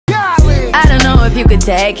you could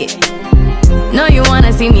take it. No, you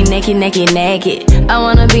wanna see me naked, naked, naked. I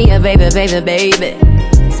wanna be a baby, baby,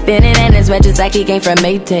 baby. Spinning in his red just like he came from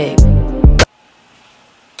Maytag.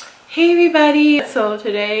 Hey everybody, so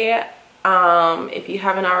today, if you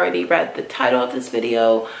haven't already read the title of this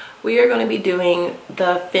video, we are going to be doing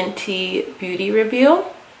the Fenty beauty review.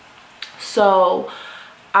 So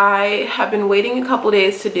I have been waiting a couple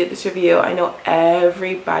days to do this review. I know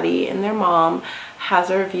everybody and their mom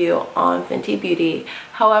has a review on Fenty Beauty.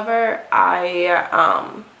 However,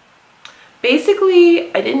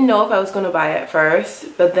 basically I didn't know if I was going to buy it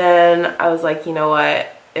first, but then I was like, you know what,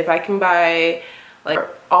 if I can buy like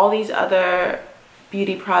all these other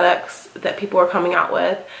beauty products that people are coming out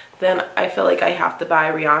with, then I feel like I have to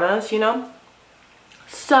buy Rihanna's, you know?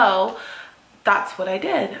 So that's what I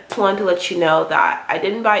did. Just wanted to let you know that I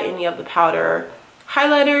didn't buy any of the powder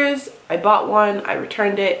highlighters. I bought one, I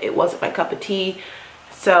returned it. It wasn't my cup of tea.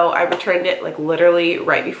 So I returned it like literally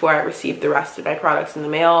right before I received the rest of my products in the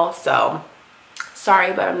mail. So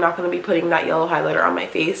sorry, but I'm not gonna be putting that yellow highlighter on my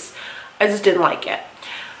face. I just didn't like it.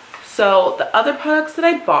 So the other products that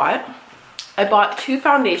I bought two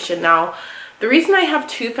foundation. Now, the reason I have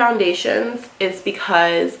two foundations is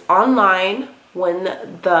because online, when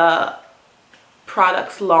the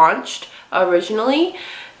products launched originally,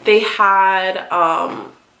 they had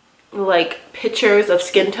like pictures of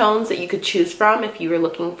skin tones that you could choose from if you were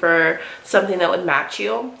looking for something that would match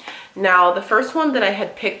you. Now, the first one that I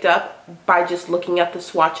had picked up by just looking at the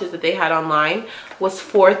swatches that they had online was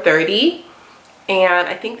 430, and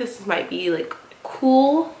I think this might be like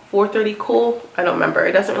Cool, 430 Cool. I don't remember.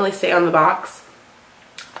 It doesn't really say on the box.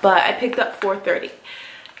 But I picked up 430.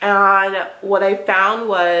 And what I found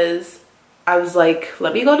was, I was like,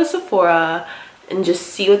 let me go to Sephora and just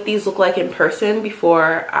see what these look like in person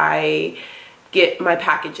before I get my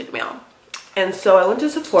package in the mail. And so I went to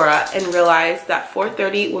Sephora and realized that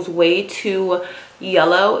 430 was way too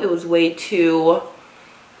yellow. It was way too,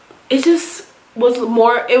 it just was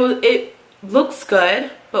more, it looks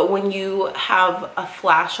good, but when you have a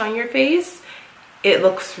flash on your face, it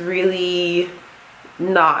looks really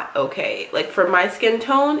not okay. Like for my skin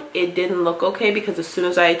tone, it didn't look okay because as soon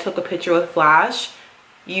as I took a picture with flash,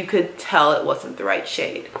 you could tell it wasn't the right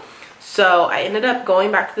shade. So I ended up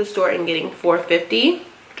going back to the store and getting 450,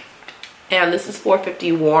 and this is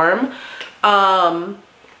 450 warm. And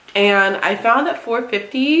I found that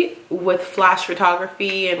 450 with flash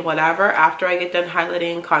photography and whatever, after I get done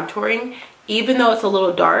highlighting and contouring, even though it's a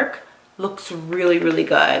little dark, looks really, really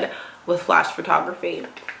good with flash photography.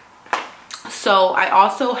 So I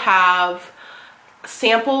also have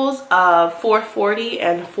samples of 440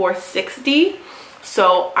 and 460.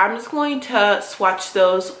 So I'm just going to swatch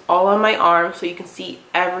those all on my arm so you can see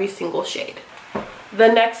every single shade. The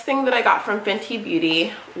next thing that I got from Fenty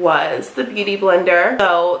Beauty was the Beauty Blender.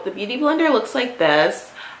 So the Beauty Blender looks like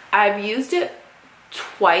this. I've used it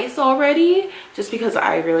twice already just because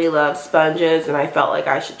I really love sponges and I felt like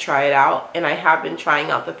I should try it out, and I have been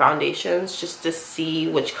trying out the foundations just to see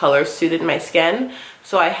which color suited my skin.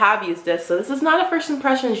 So I have used this. So this is not a first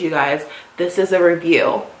impressions, you guys. This is a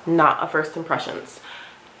review, not a first impressions.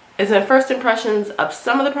 It's a first impressions of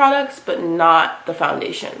some of the products, but not the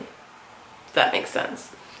foundation, if that makes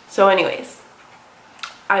sense. So anyways,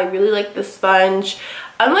 I really like the sponge.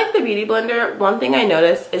 Unlike the Beauty Blender, one thing I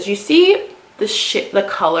noticed is you see the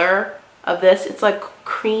color of this, it's like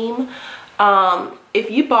cream.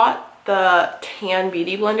 If you bought the tan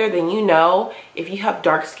Beauty Blender, then you know if you have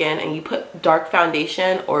dark skin and you put dark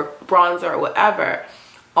foundation or bronzer or whatever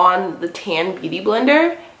on the tan Beauty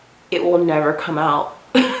Blender, it will never come out.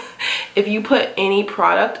 If you put any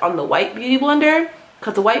product on the white Beauty Blender,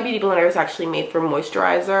 because the white Beauty Blender is actually made for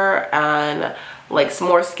moisturizer and like some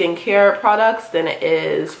more skincare products than it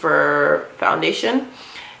is for foundation,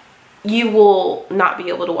 you will not be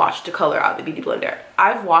able to wash the color out of the Beauty Blender.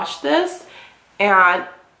 I've washed this and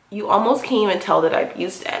you almost can't even tell that I've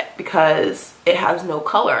used it because it has no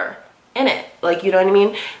color in it. Like, you know what I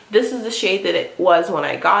mean? This is the shade that it was when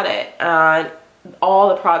I got it, and all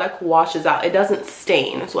the product washes out. It doesn't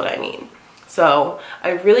stain is what I mean. So I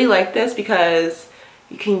really like this because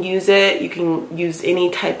you can use it. You can use any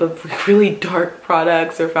type of really dark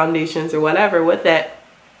products or foundations or whatever with it,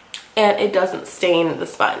 and it doesn't stain the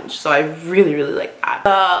sponge. So I really, really like that.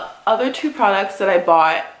 The other two products that I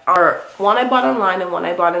bought are one I bought online and one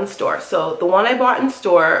I bought in store. So the one I bought in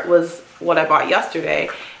store was what I bought yesterday,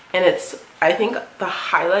 and it's, I think, the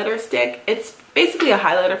highlighter stick. It's basically a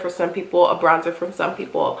highlighter for some people, a bronzer for some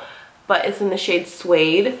people, but it's in the shade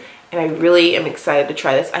Suede, and I really am excited to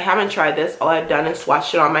try this. I haven't tried this. All I've done is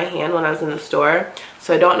swatched it on my hand when I was in the store,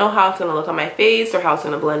 so I don't know how it's going to look on my face or how it's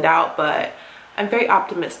going to blend out, but I'm very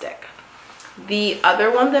optimistic. The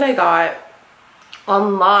other one that I got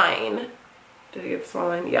online, did I get this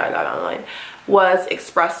online? Yeah, I got it online, was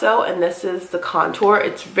Espresso, and this is the contour.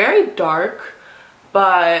 It's very dark,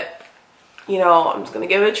 but you know, I'm just gonna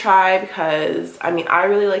give it a try because I mean, I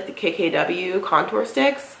really like the KKW contour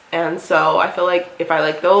sticks, and so I feel like if I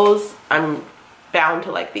like those, I'm bound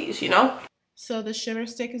to like these, you know? So the shimmer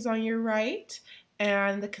stick is on your right,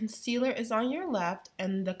 and the concealer is on your left,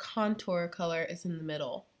 and the contour color is in the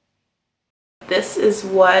middle. This is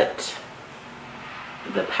what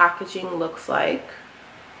the packaging looks like.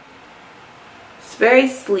 It's very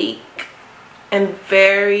sleek and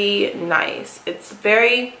very nice. It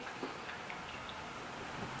seems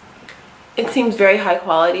very high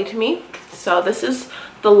quality to me. So this is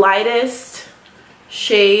the lightest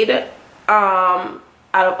shade out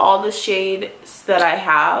of all the shades that I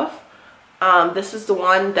have. This is the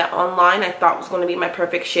one that online I thought was going to be my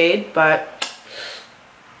perfect shade, but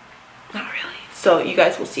not really. So you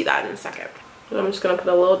guys will see that in a second. I'm just going to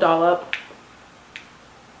put a little dollop.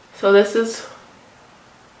 So this is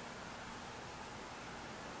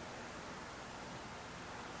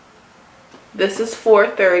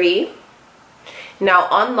 $4.30. Now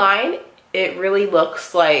online it really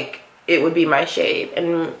looks like it would be my shade,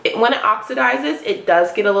 and when it oxidizes it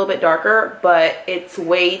does get a little bit darker, but it's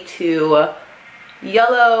way too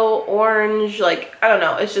yellow, orange, like I don't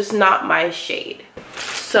know, it's just not my shade.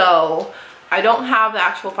 So I don't have the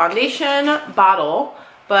actual foundation bottle,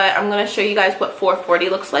 but I'm going to show you guys what 440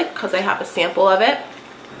 looks like because I have a sample of it.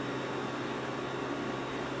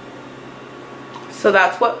 So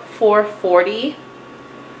that's what 440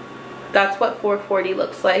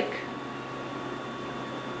 looks like.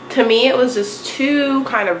 To me it was just too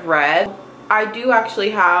kind of red. I do actually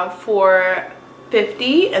have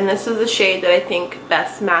 450, and this is the shade that I think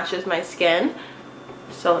best matches my skin.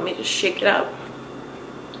 So let me just shake it up.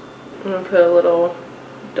 I'm going to put a little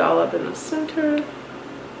dollop in the center.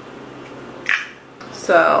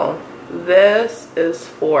 So this is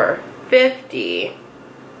 450.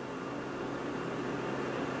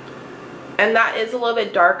 And that is a little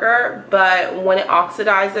bit darker, but when it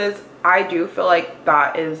oxidizes, I do feel like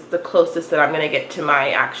that is the closest that I'm going to get to my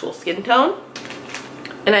actual skin tone.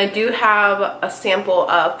 And I do have a sample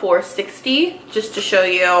of 460 just to show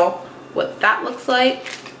you what that looks like.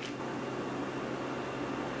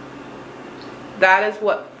 That is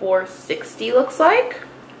what 460 looks like.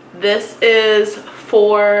 This is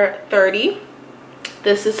 430.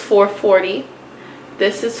 This is 440.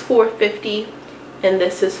 This is 450. And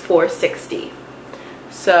this is 460.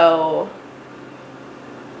 So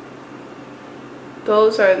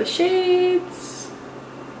those are the shades.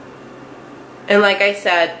 And like I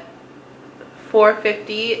said,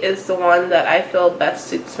 450 is the one that I feel best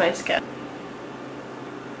suits my skin.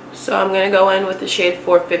 So I'm going to go in with the shade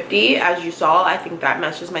 450. As you saw, I think that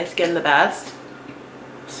matches my skin the best.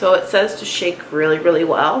 So it says to shake really, really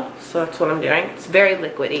well. So that's what I'm doing. It's very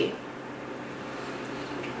liquidy.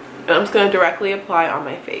 And I'm just going to directly apply on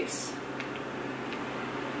my face.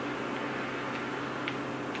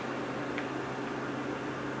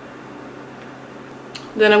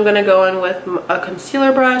 Then I'm going to go in with a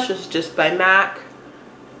concealer brush. It's just by MAC.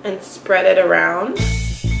 And spread it around.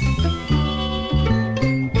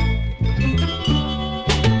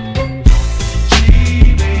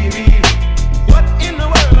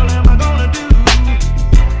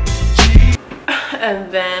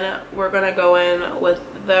 And then we're going to go in with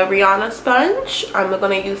the Rihanna sponge. I'm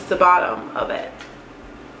going to use the bottom of it.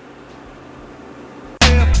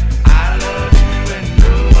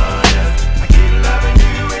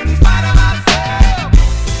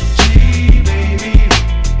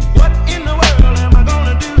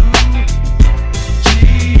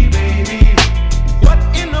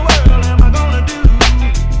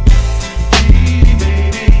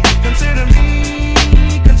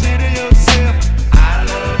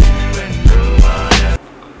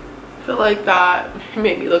 Like that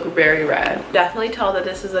made me look very red. Definitely tell that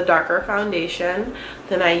this is a darker foundation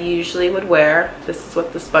than I usually would wear. This is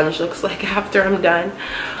what the sponge looks like after I'm done.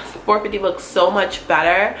 450 looks so much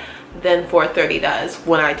better than 430 does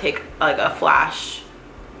when I take like a flash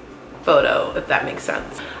photo, if that makes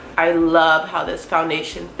sense. I love how this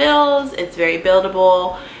foundation feels. It's very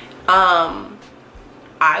buildable.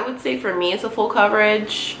 I would say for me it's a full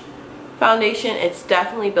coverage foundation. It's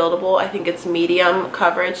definitely buildable. I think it's medium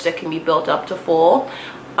coverage that can be built up to full.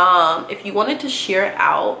 If you wanted to sheer it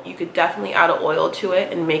out, you could definitely add an oil to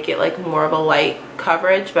it and make it like more of a light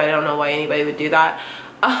coverage, but I don't know why anybody would do that.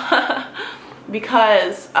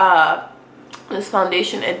 Because this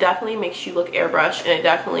foundation, it definitely makes you look airbrushed, and it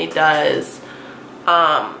definitely does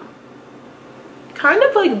kind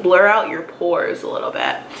of like blur out your pores a little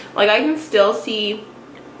bit. Like I can still see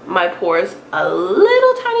my pores a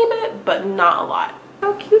little tiny bit, but not a lot.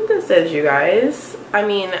 How cute this is, you guys. I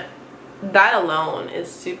mean, that alone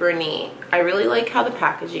is super neat. I really like how the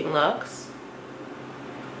packaging looks.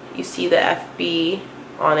 You see the FB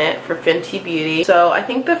on it for Fenty Beauty. So I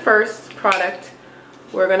think the first product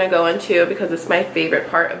we're gonna go into, because it's my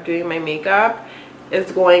favorite part of doing my makeup,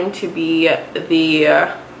 is going to be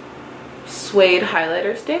the Suede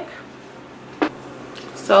highlighter stick.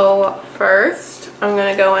 So first I'm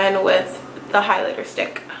gonna go in with the highlighter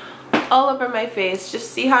stick all over my face.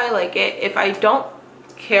 Just see how I like it. If I don't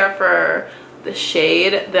care for the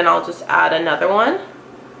shade, then I'll just add another one.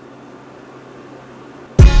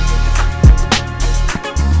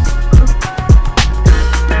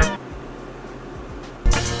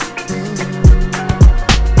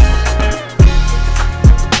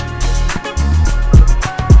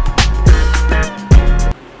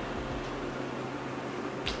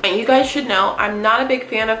 You guys should know I'm not a big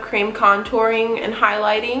fan of cream contouring and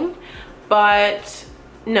highlighting, but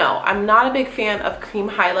no, I'm not a big fan of cream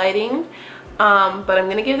highlighting, but I'm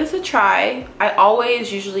gonna give this a try. I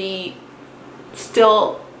always usually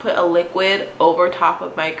still put a liquid over top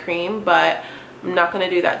of my cream, but I'm not gonna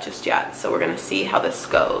do that just yet, so we're gonna see how this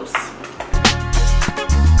goes.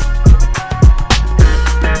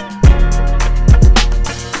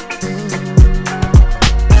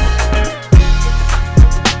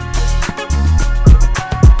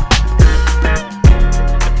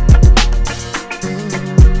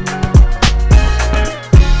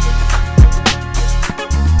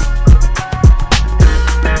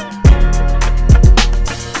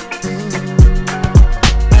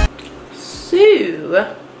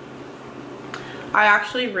 I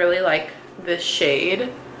actually really like this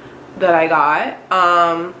shade that I got.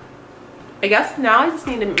 I guess now I just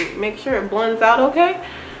need to make sure it blends out okay.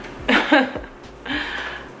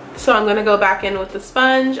 So I'm gonna go back in with the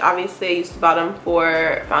sponge. Obviously I used the bottom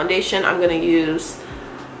for foundation. I'm gonna use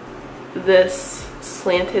this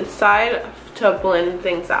slanted side to blend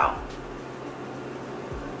things out.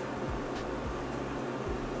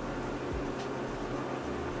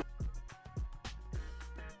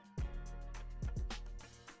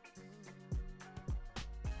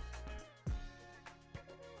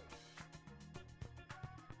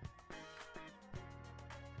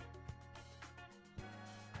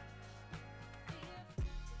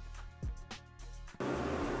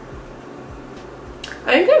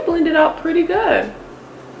 I think I blended out pretty good.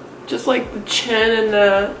 Just like the chin and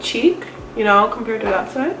the cheek, you know, compared to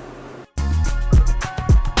that side.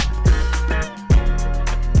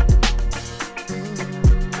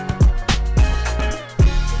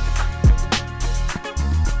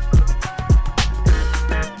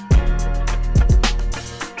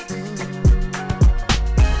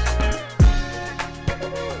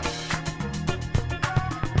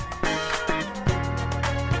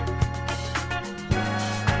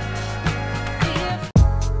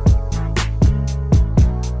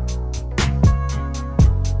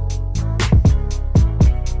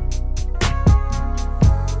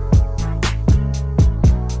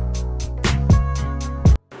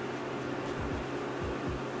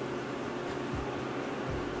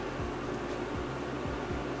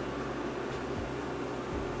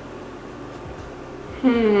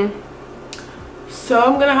 So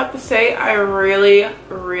I'm gonna have to say I really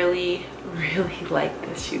like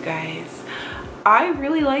this, you guys. I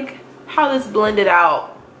really like how this blended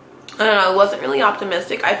out. I don't know, I wasn't really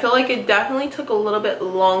optimistic. I feel like it definitely took a little bit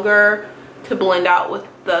longer to blend out with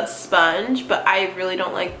the sponge, but I really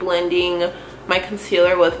don't like blending my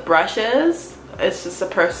concealer with brushes. It's just a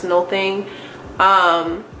personal thing.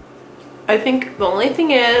 I think the only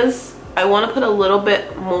thing is I want to put a little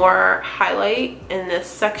bit more highlight in this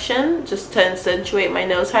section just to accentuate my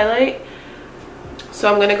nose highlight.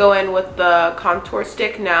 So I'm going to go in with the contour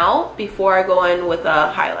stick now before I go in with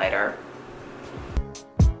a highlighter.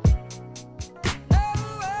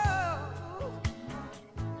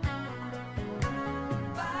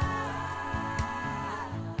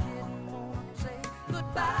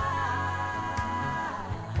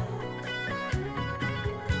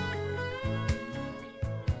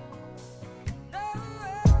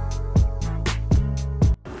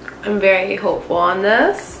 I'm very hopeful on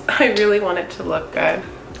this. I really want it to look good.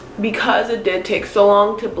 Because it did take so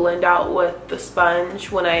long to blend out with the sponge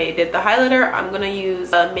when I did the highlighter, I'm gonna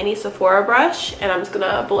use a mini Sephora brush and I'm just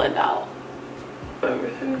gonna blend out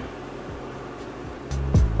everything.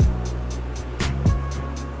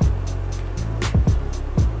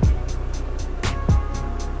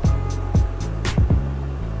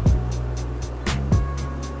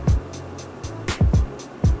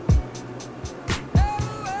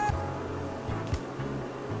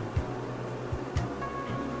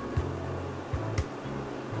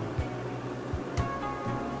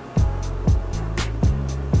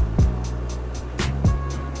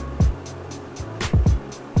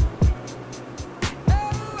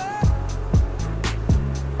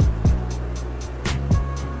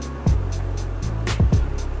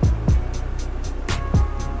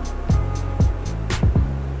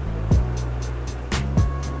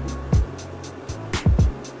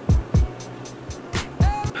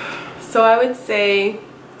 So I would say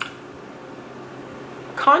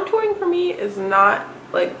contouring for me is not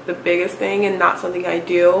like the biggest thing and not something I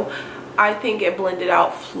do. I think it blended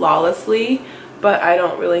out flawlessly, but I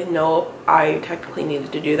don't really know if I technically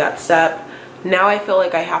needed to do that step. Now I feel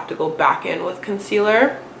like I have to go back in with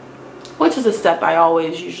concealer, which is a step I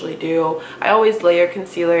always usually do. I always layer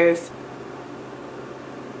concealers.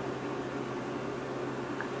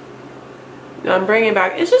 I'm bringing it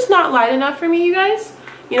back. It's just not light enough for me, you guys.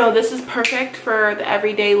 You know, this is perfect for the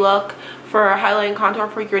everyday look, for a highlight and contour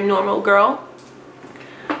for your normal girl.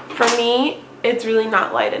 For me, it's really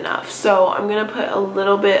not light enough. So I'm going to put a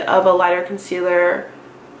little bit of a lighter concealer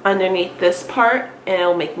underneath this part and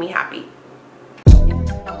it'll make me happy.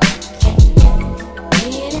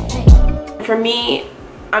 For me,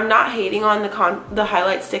 I'm not hating on the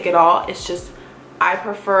highlight stick at all. It's just I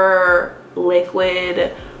prefer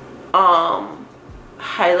liquid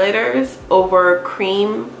highlighters over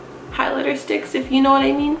cream highlighter sticks, if you know what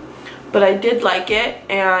I mean. But I did like it,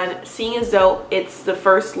 and seeing as though it's the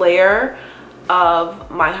first layer of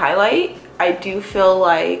my highlight, I do feel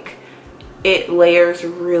like it layers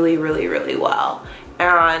really, really, really well.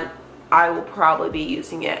 And I will probably be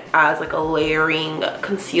using it as like a layering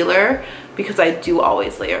concealer because I do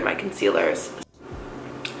always layer my concealers.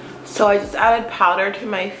 So I just added powder to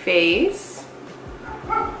my face.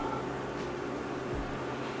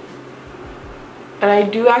 And I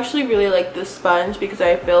do actually really like this sponge because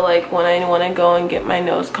I feel like when I want to go and get my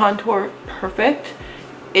nose contour perfect,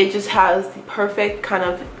 it just has the perfect kind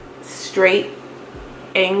of straight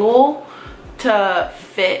angle to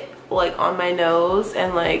fit like on my nose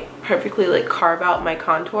and like perfectly like carve out my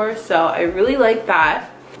contour. So I really like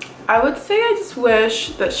that. I would say I just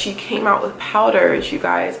wish that she came out with powders, you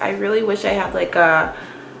guys. I really wish I had like a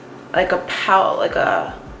I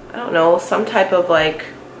don't know, some type of like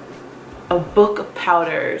a book of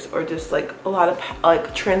powders, or just like a lot of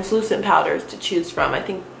like translucent powders to choose from. I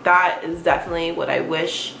think that is definitely what I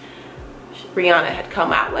wish Rihanna had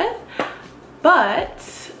come out with.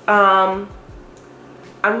 But I'm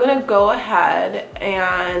gonna go ahead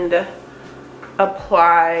and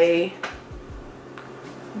apply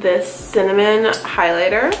this cinnamon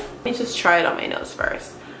highlighter. Let me just try it on my nose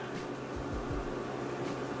first.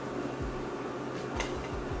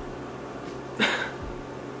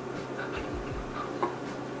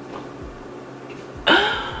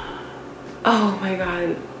 Oh my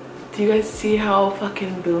god, do you guys see how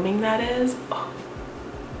fucking booming that is? Oh.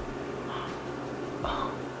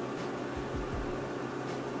 Oh.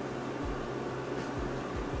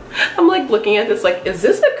 I'm like looking at this like, is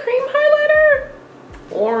this a cream highlighter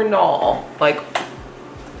or no? Like,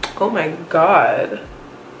 oh my god.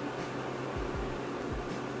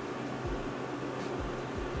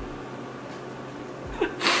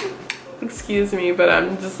 Excuse me, but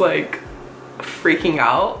I'm just like freaking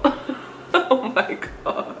out. Oh my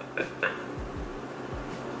god.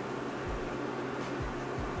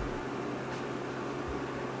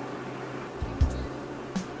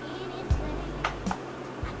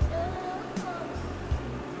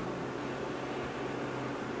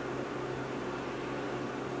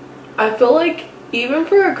 I feel like even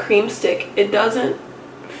for a cream stick, it doesn't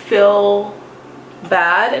feel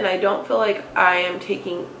bad, and I don't feel like I am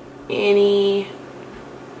taking any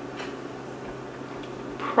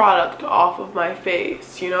product off of my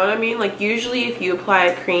face, you know what I mean? Like usually if you apply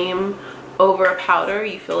a cream over a powder,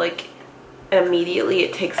 you feel like immediately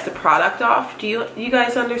it takes the product off. Do you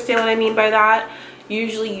guys understand what I mean by that?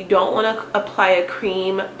 Usually you don't want to apply a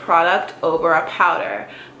cream product over a powder,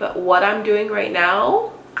 but what I'm doing right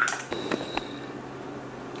now,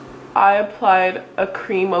 I applied a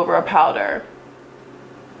cream over a powder.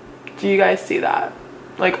 Do you guys see that?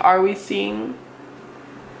 Like, are we seeing,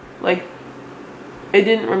 like, it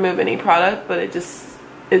didn't remove any product, but it just,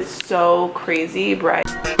 it's so crazy bright.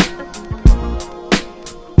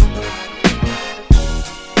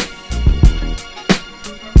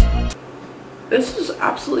 This is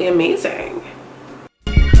absolutely amazing.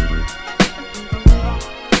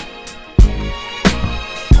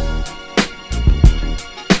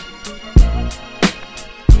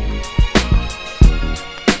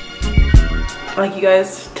 Like, you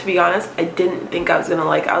guys, to be honest, I didn't think I was gonna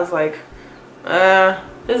like, I was like,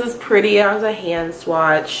 this is pretty as a hand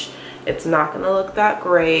swatch. It's not gonna look that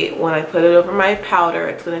great. When I put it over my powder,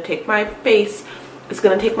 it's gonna take my face, it's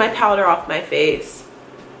gonna take my powder off my face.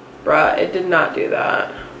 Bruh, it did not do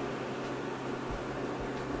that.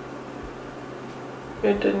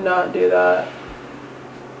 It did not do that.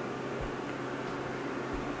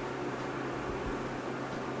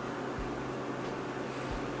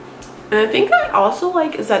 And the thing I also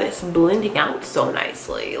like is that it's blending out so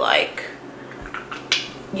nicely. Like,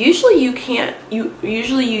 usually you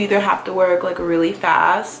either have to work like really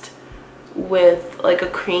fast with like a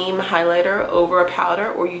cream highlighter over a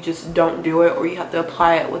powder, or you just don't do it, or you have to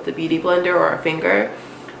apply it with a beauty blender or a finger.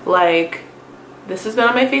 Like, this has been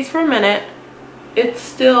on my face for a minute. It's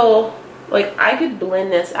still, like, I could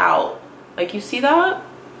blend this out. Like, you see that?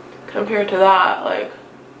 Compared to that, like,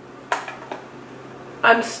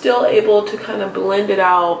 I'm still able to kind of blend it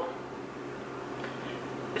out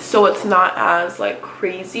so it's not as like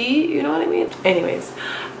crazy, you know what I mean? Anyways,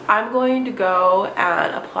 I'm going to go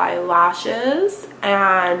and apply lashes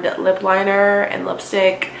and lip liner and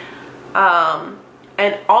lipstick,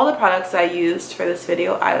 and all the products I used for this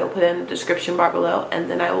video I will put in the description bar below, and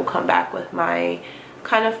then I will come back with my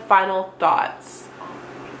kind of final thoughts.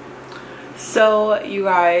 So you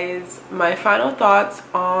guys, my final thoughts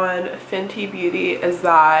on Fenty Beauty is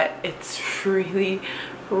that it's really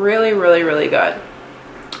good.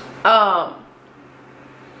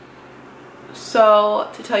 So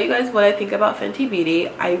to tell you guys what I think about Fenty Beauty,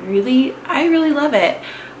 I really love it.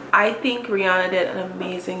 I think Rihanna did an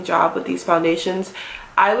amazing job with these foundations.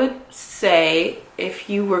 I would say if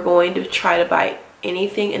you were going to try to buy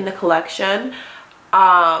anything in the collection,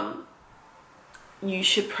 you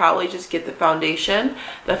should probably just get the foundation.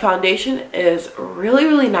 The foundation is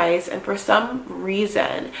really nice, and for some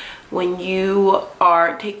reason when you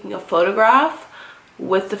are taking a photograph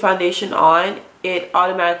with the foundation on, it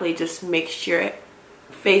automatically just makes your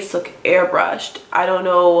face look airbrushed. I don't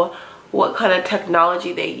know what kind of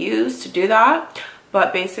technology they use to do that,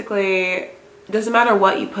 but basically it doesn't matter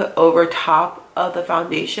what you put over top of the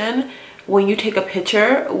foundation, when you take a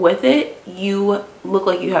picture with it, you look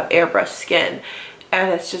like you have airbrush skin,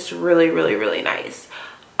 and it's just really nice.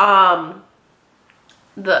 The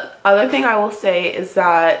other thing I will say is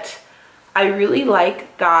that I really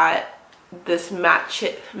like that this the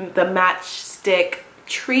matchstick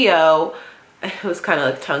trio, it was kind of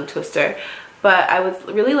like a tongue twister, but I would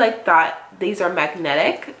really like that these are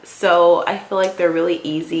magnetic, so I feel like they're really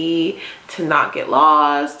easy to not get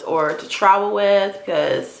lost or to travel with,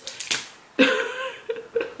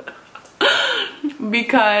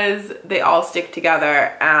 because they all stick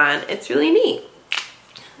together, and it's really neat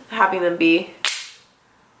having them be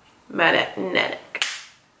magnetic.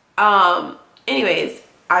 Anyways,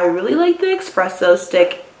 I really like the espresso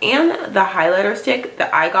stick and the highlighter stick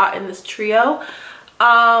that I got in this trio.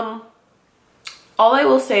 All I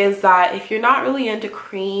will say is that if you're not really into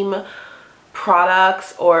cream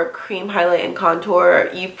products or cream highlight and contour,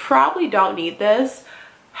 you probably don't need this.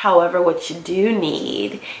 However, what you do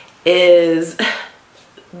need is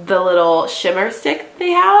the little shimmer stick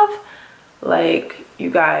they have. Like,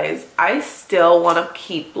 you guys, I still want to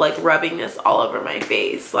keep like rubbing this all over my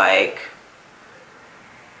face. Like,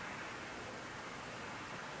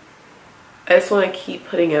 I just want to keep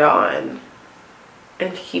putting it on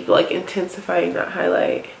and keep like intensifying that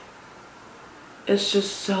highlight. It's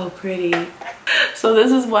just so pretty. So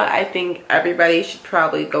this is what I think everybody should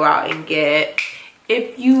probably go out and get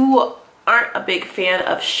if you aren't a big fan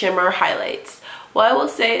of shimmer highlights. What I will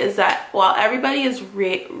say is that while everybody is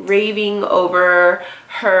raving over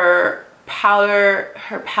her powder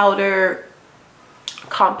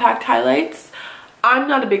compact highlights, I'm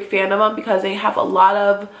not a big fan of them because they have a lot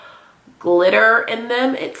of glitter in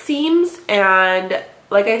them, it seems, and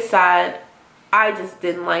like I said, I just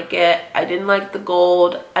didn't like it. I didn't like the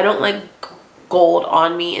gold. I don't like gold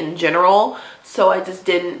on me in general, so I just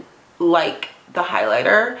didn't like the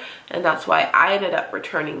highlighter, and that's why I ended up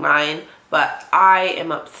returning mine. But I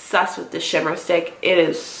am obsessed with the shimmer stick. It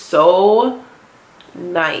is so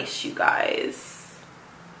nice, you guys.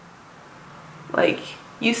 Like,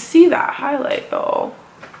 you see that highlight though.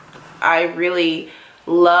 I really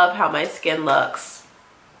love how my skin looks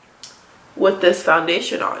with this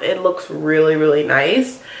foundation on. It looks really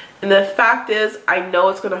nice, and the fact is I know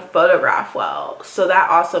it's gonna photograph well, so that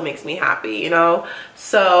also makes me happy, you know.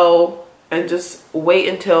 So, and just wait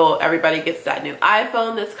until everybody gets that new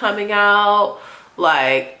iPhone that's coming out.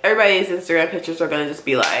 Like, everybody's Instagram pictures are gonna just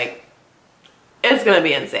be like, it's gonna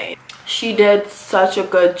be insane. She did such a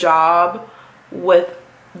good job with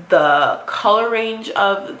the color range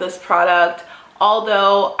of this product.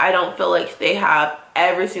 Although I don't feel like they have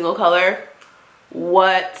every single color,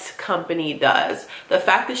 what company does. The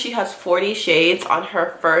fact that she has 40 shades on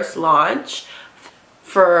her first launch,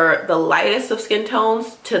 for the lightest of skin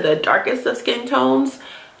tones to the darkest of skin tones,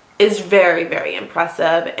 is very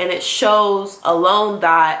impressive, and it shows alone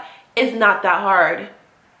that it's not that hard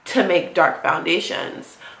to make dark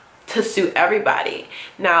foundations. to suit everybody.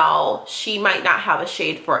 Now, she might not have a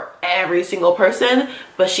shade for every single person,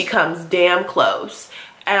 but she comes damn close.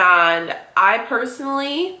 And I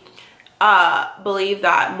personally believe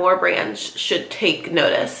that more brands should take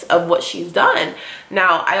notice of what she's done.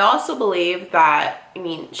 Now, I also believe that, I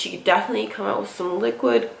mean, she could definitely come out with some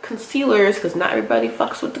liquid concealers, because not everybody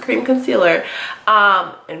fucks with the cream concealer,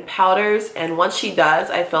 and powders. And once she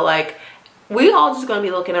does, I feel like we all just gonna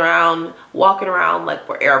be looking around, walking around like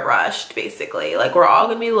we're airbrushed, basically. Like, we're all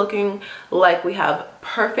gonna be looking like we have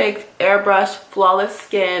perfect airbrushed, flawless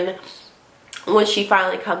skin when she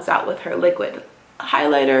finally comes out with her liquid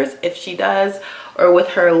highlighters, if she does, or with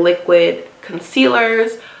her liquid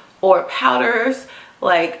concealers or powders.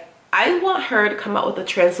 Like, I want her to come out with a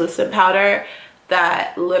translucent powder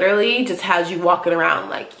that literally just has you walking around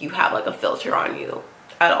like you have like a filter on you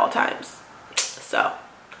at all times. So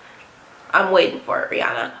I'm waiting for it,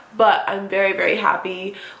 Rihanna. But I'm very, very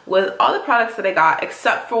happy with all the products that I got,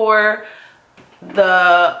 except for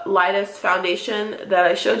the lightest foundation that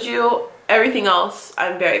I showed you. Everything else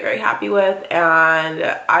I'm very, very happy with,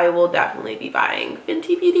 and I will definitely be buying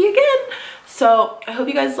Fenty Beauty again. So I hope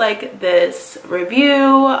you guys like this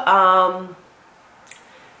review,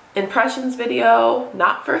 impressions video,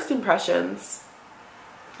 not first impressions.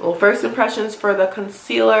 Well, first impressions for the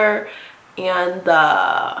concealer and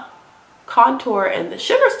the contour and the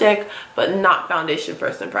shimmer stick, but not foundation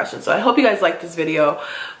first impression. So I hope you guys like this video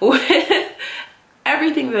with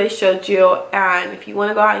everything that I showed you. And if you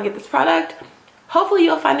want to go out and get this product, hopefully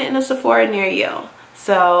you'll find it in a Sephora near you.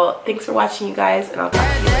 So thanks for watching, you guys, and I'll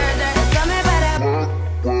talk to you later.